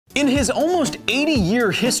In his almost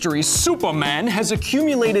 80-year history, Superman has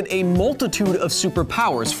accumulated a multitude of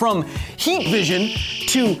superpowers, from heat vision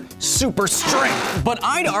to super strength. But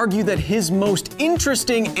I'd argue that his most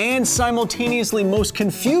interesting and simultaneously most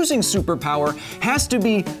confusing superpower has to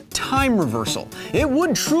be time reversal. It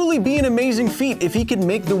would truly be an amazing feat if he could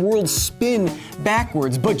make the world spin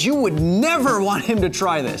backwards, but you would never want him to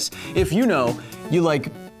try this if you know you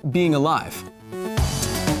like being alive.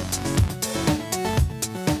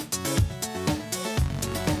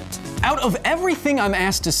 Out of everything I'm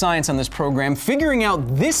asked to science on this program, figuring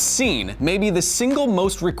out this scene may be the single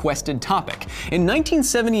most requested topic. In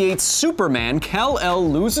 1978, Superman,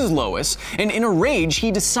 Kal-El, loses Lois, and in a rage,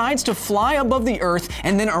 he decides to fly above the Earth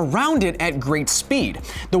and then around it at great speed.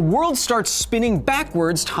 The world starts spinning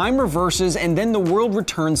backwards, time reverses, and then the world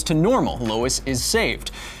returns to normal. Lois is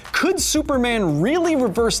saved. Could Superman really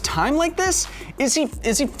reverse time like this? Is he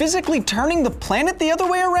physically turning the planet the other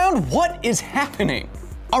way around? What is happening?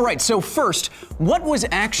 Alright, so first, what was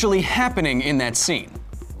actually happening in that scene?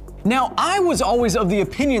 Now, I was always of the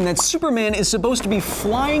opinion that Superman is supposed to be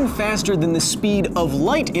flying faster than the speed of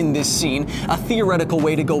light in this scene, a theoretical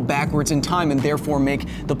way to go backwards in time and therefore make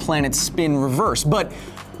the planet spin reverse. But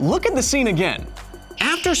look at the scene again.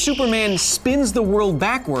 After Superman spins the world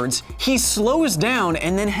backwards, he slows down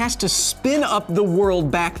and then has to spin up the world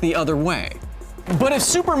back the other way. But if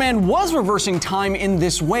Superman was reversing time in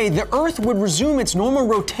this way, the Earth would resume its normal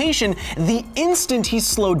rotation the instant he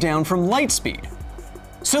slowed down from light speed.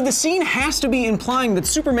 So the scene has to be implying that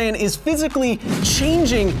Superman is physically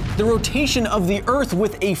changing the rotation of the Earth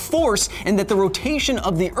with a force, and that the rotation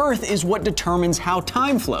of the Earth is what determines how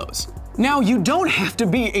time flows. Now, you don't have to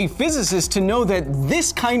be a physicist to know that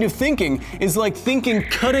this kind of thinking is like thinking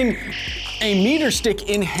cutting a meter stick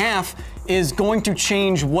in half is going to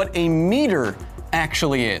change what a meter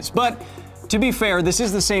actually is. But to be fair, this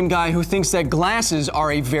is the same guy who thinks that glasses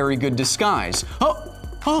are a very good disguise.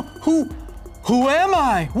 Who am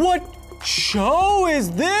I? What show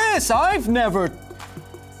is this? I've never...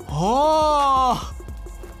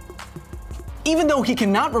 Even though he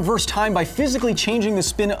cannot reverse time by physically changing the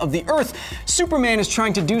spin of the Earth, Superman is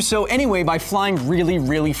trying to do so anyway by flying really,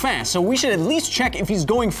 really fast. So we should at least check if he's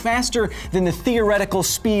going faster than the theoretical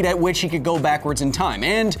speed at which he could go backwards in time.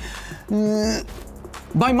 And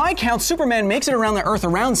by my count, Superman makes it around the Earth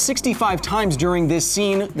around 65 times during this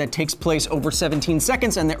scene that takes place over 17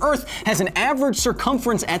 seconds, and the Earth has an average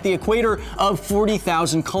circumference at the equator of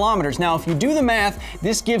 40,000 kilometers. Now, if you do the math,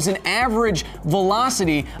 this gives an average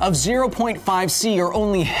velocity of 0.5 c, or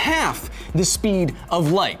only half the speed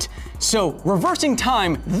of light. So reversing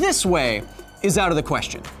time this way is out of the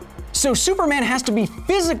question. So Superman has to be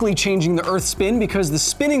physically changing the Earth's spin because the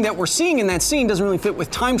spinning that we're seeing in that scene doesn't really fit with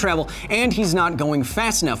time travel, and he's not going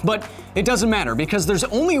fast enough. But it doesn't matter because there's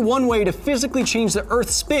only one way to physically change the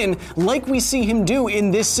Earth's spin like we see him do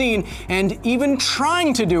in this scene, and even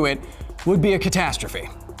trying to do it would be a catastrophe.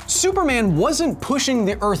 Superman wasn't pushing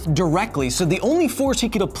the Earth directly, so the only force he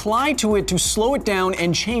could apply to it to slow it down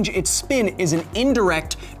and change its spin is an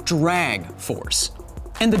indirect drag force.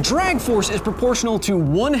 And the drag force is proportional to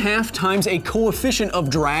 1/2 times a coefficient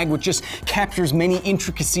of drag, which just captures many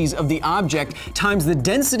intricacies of the object, times the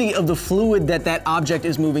density of the fluid that that object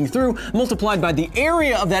is moving through, multiplied by the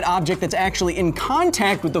area of that object that's actually in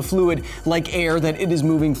contact with the fluid, like air, that it is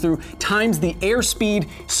moving through, times the airspeed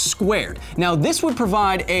squared. Now, this would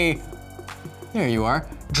provide a, there you are,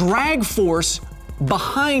 drag force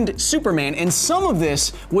behind Superman, and some of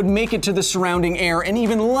this would make it to the surrounding air, and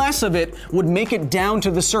even less of it would make it down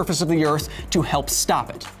to the surface of the Earth to help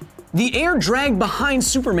stop it. The air dragged behind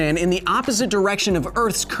Superman in the opposite direction of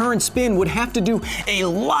Earth's current spin would have to do a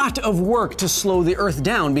lot of work to slow the Earth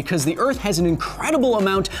down, because the Earth has an incredible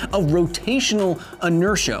amount of rotational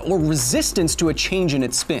inertia, or resistance to a change in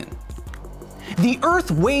its spin. The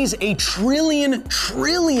Earth weighs a trillion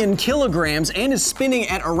kilograms and is spinning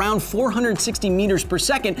at around 460 meters per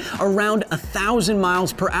second, around 1,000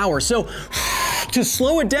 miles per hour. So to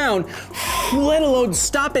slow it down, let alone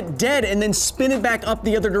stop it dead and then spin it back up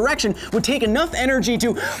the other direction, would take enough energy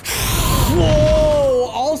to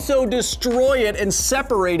also destroy it and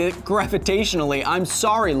separate it gravitationally. I'm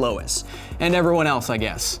sorry, Lois, and everyone else, I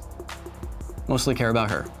guess. Mostly care about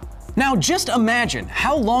her. Now, just imagine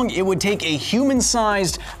how long it would take a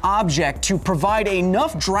human-sized object to provide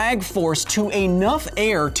enough drag force to enough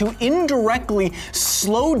air to indirectly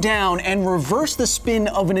slow down and reverse the spin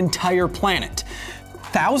of an entire planet.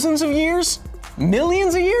 Thousands of years?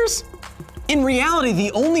 Millions of years? In reality,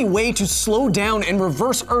 the only way to slow down and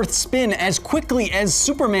reverse Earth's spin as quickly as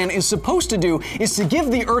Superman is supposed to do is to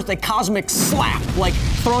give the Earth a cosmic slap, like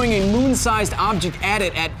throwing a moon-sized object at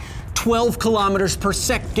it at 12 kilometers per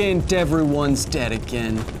second. Everyone's dead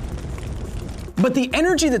again. But the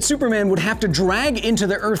energy that Superman would have to drag into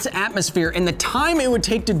the Earth's atmosphere and the time it would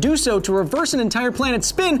take to do so to reverse an entire planet's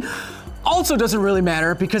spin also doesn't really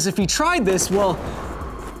matter, because if he tried this, well,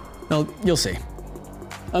 you'll see.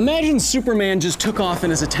 Imagine Superman just took off in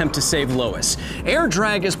his attempt to save Lois. Air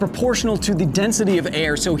drag is proportional to the density of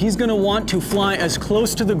air, so he's gonna want to fly as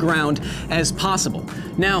close to the ground as possible.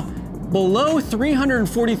 Now, below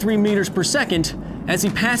 343 meters per second, as he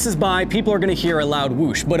passes by, people are gonna hear a loud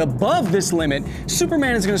whoosh. But above this limit,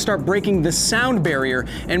 Superman is gonna start breaking the sound barrier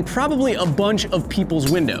and probably a bunch of people's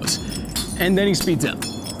windows. And then he speeds up.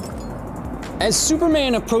 As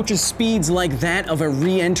Superman approaches speeds like that of a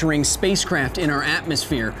re-entering spacecraft in our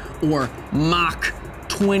atmosphere, or Mach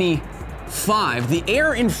 25, the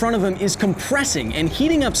air in front of him is compressing and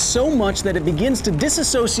heating up so much that it begins to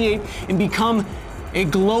disassociate and become a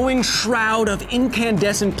glowing shroud of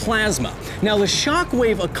incandescent plasma. Now, the shock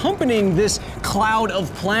wave accompanying this cloud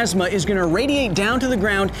of plasma is gonna radiate down to the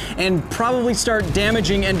ground and probably start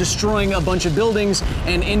damaging and destroying a bunch of buildings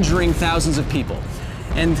and injuring thousands of people.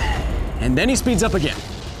 And then he speeds up again.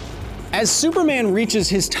 As Superman reaches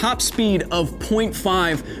his top speed of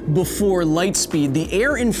 0.5 before light speed, the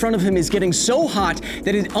air in front of him is getting so hot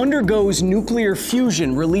that it undergoes nuclear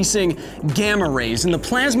fusion, releasing gamma rays, and the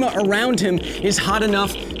plasma around him is hot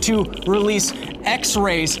enough to release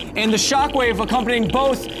X-rays, and the shockwave accompanying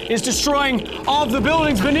both is destroying all of the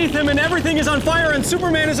buildings beneath him, and everything is on fire, and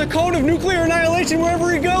Superman is a cone of nuclear annihilation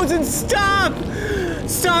wherever he goes, and stop!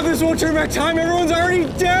 Stop, this won't turn back time, everyone's already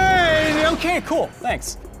dead! Okay, cool,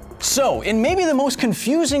 thanks. So, in maybe the most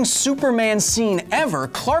confusing Superman scene ever,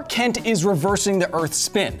 Clark Kent is reversing the Earth's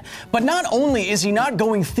spin. But not only is he not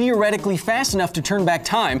going theoretically fast enough to turn back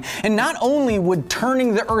time, and not only would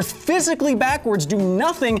turning the Earth physically backwards do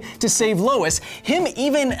nothing to save Lois, him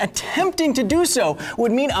even attempting to do so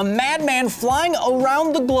would mean a madman flying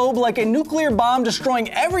around the globe like a nuclear bomb, destroying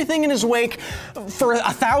everything in his wake for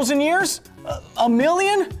 1,000 years? A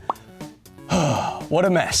million? What a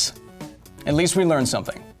mess. At least we learned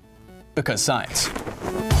something. Because science.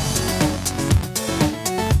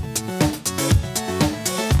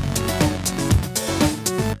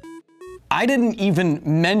 I didn't even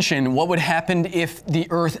mention what would happen if the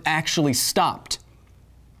Earth actually stopped.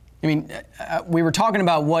 I mean, we were talking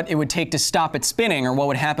about what it would take to stop it spinning, or what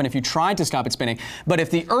would happen if you tried to stop it spinning. But if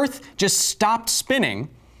the Earth just stopped spinning,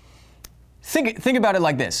 think about it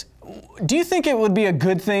like this. Do you think it would be a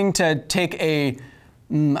good thing to take a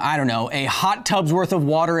hot tub's worth of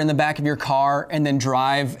water in the back of your car and then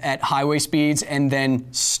drive at highway speeds and then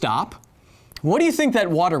stop? What do you think that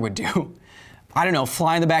water would do? I don't know,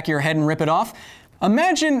 fly in the back of your head and rip it off?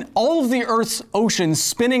 Imagine all of the Earth's oceans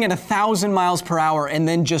spinning at 1,000 miles per hour and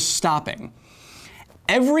then just stopping.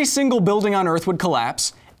 Every single building on Earth would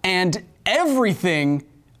collapse, and everything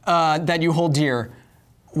that you hold dear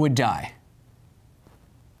would die.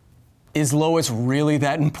 Is Lois really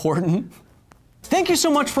that important? Thank you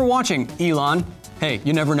so much for watching, Elon. Hey,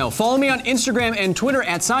 you never know. Follow me on Instagram and Twitter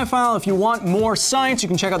at SciFile. If you want more science, you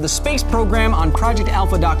can check out the space program on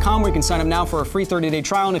projectalpha.com, where you can sign up now for a free 30-day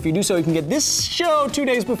trial. And if you do so, you can get this show 2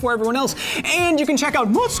 days before everyone else. And you can check out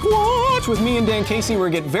Musquatch with me and Dan Casey, where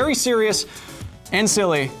we get very serious and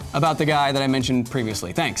silly about the guy that I mentioned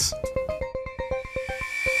previously. Thanks.